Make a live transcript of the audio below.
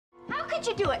could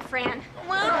you do it, Fran?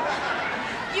 Well,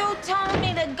 you told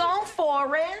me to go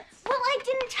for it. Well, I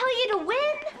didn't tell you to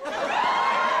win.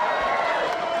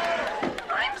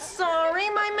 I'm sorry.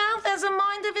 My mouth has a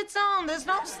mind of its own. There's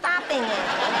no stopping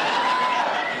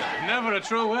it. Never a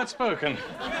true word spoken.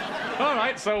 All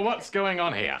right, so what's going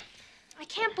on here? I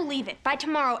can't believe it. By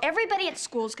tomorrow, everybody at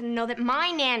school is going to know that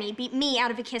my nanny beat me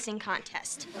out of a kissing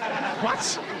contest.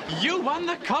 What? You won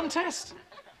the contest?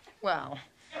 Well,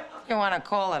 you want to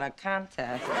call it a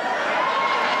contest.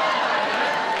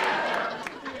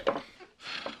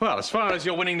 Well, as far as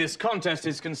your winning this contest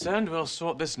is concerned, we'll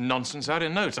sort this nonsense out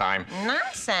in no time.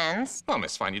 Nonsense? Well,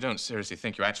 Miss Fine, you don't seriously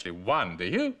think you actually won, do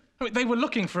you? I mean, they were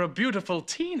looking for a beautiful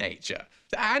teenager.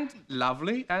 And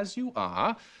lovely as you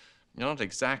are, you're not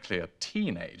exactly a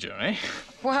teenager, eh?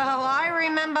 Well, I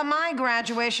remember my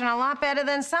graduation a lot better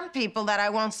than some people that I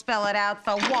won't spell it out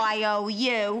for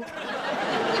Y-O-U.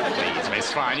 Please,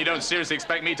 Miss Fine, you don't seriously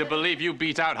expect me to believe you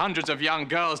beat out hundreds of young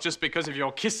girls just because of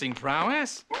your kissing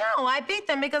prowess? No, I beat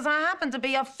them because I happen to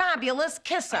be a fabulous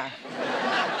kisser.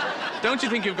 Don't you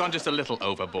think you've gone just a little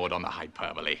overboard on the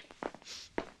hyperbole?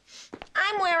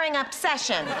 I'm wearing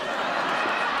obsession.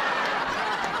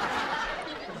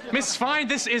 Miss Fine,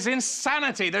 this is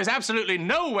insanity. There's absolutely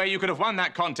no way you could have won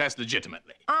that contest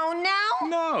legitimately. Oh, no?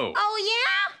 No. Oh,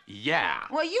 yeah? Yeah.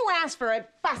 Well, you asked for it,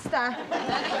 Buster.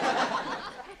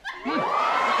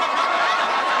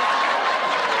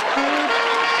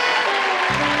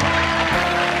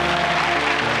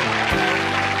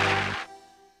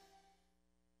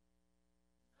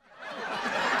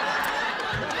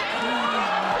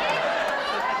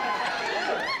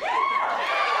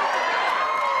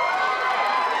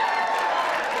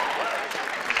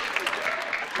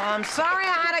 I'm sorry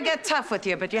I had to get tough with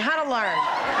you, but you had to learn.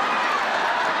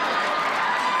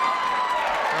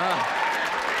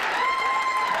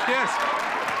 Yes.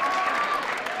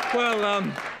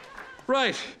 Well,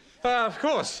 right. Of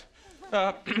course.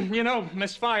 You know,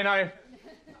 Miss Fine, I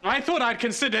thought I'd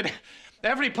considered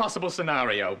every possible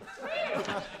scenario.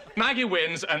 Maggie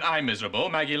wins and I'm miserable.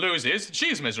 Maggie loses,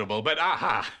 she's miserable. But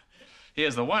aha,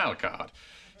 here's the wild card.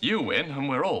 You win and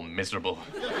we're all miserable.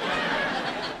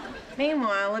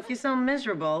 Meanwhile, if you're so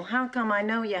miserable, how come I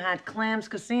know you had Clams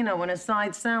Casino and a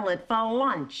side salad for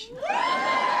lunch?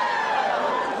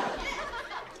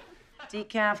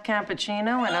 Decaf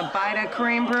cappuccino and a bite of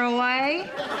creme brulee?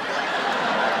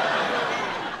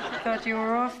 I thought you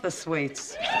were off the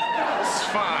sweets. It's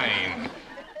fine.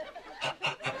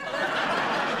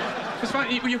 It's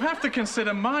fine. You have to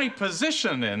consider my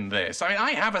position in this. I mean,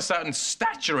 I have a certain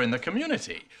stature in the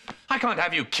community. I can't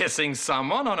have you kissing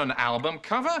someone on an album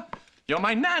cover. You're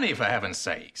my nanny, for heaven's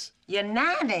sakes. Your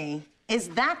nanny? Is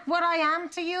that what I am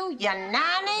to you? Your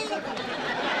nanny?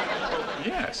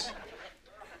 Yes.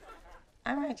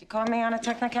 All right, you caught me on a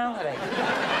technicality.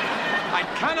 I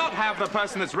cannot have the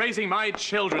person that's raising my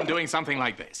children doing something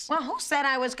like this. Well, who said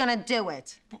I was gonna do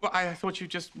it? Well, I thought you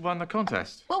just won the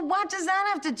contest. Well, what does that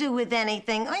have to do with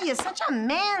anything? Oh, you're such a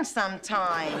man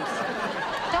sometimes.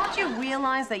 Don't you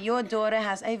realize that your daughter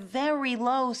has a very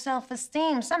low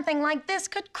self-esteem? Something like this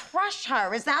could crush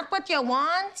her. Is that what you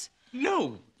want?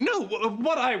 No.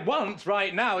 What I want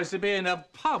right now is to be in a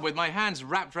pub with my hands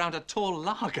wrapped around a tall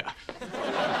lager.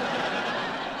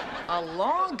 A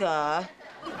lager?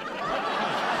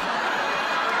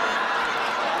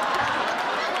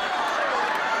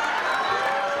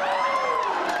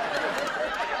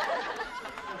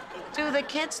 Do the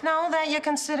kids know that you're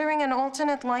considering an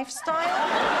alternate lifestyle?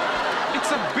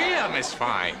 It's a beer, Miss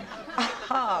Fine.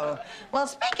 Oh, well,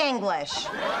 speak English.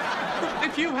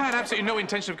 If you had absolutely no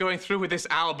intention of going through with this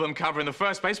album cover in the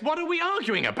first place, what are we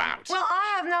arguing about? Well,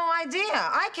 I have no idea.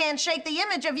 I can't shake the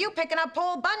image of you picking up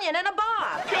Paul Bunyan in a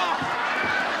bar.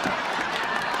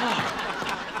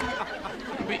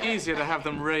 It'd be easier to have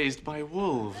them raised by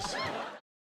wolves.